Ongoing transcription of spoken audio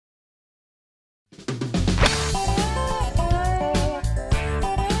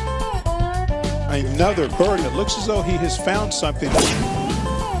another bird, and it looks as though he has found something.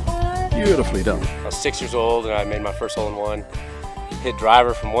 Beautifully done. I was 6 years old and I made my first hole-in-one. Hit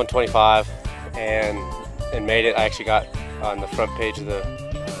driver from 125 and made it. I actually got on the front page of the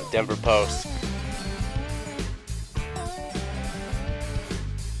Denver Post.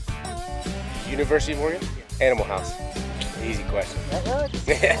 University of Oregon? Yeah. Animal House. Easy question.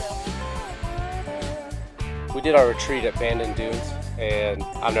 We did our retreat at Bandon Dunes, and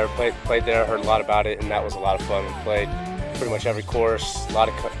I've never played there. Heard a lot about it, and that was a lot of fun. We played pretty much every course, a lot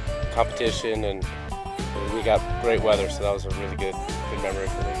of competition, and we got great weather, so that was a really good memory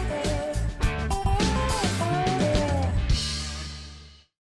for me.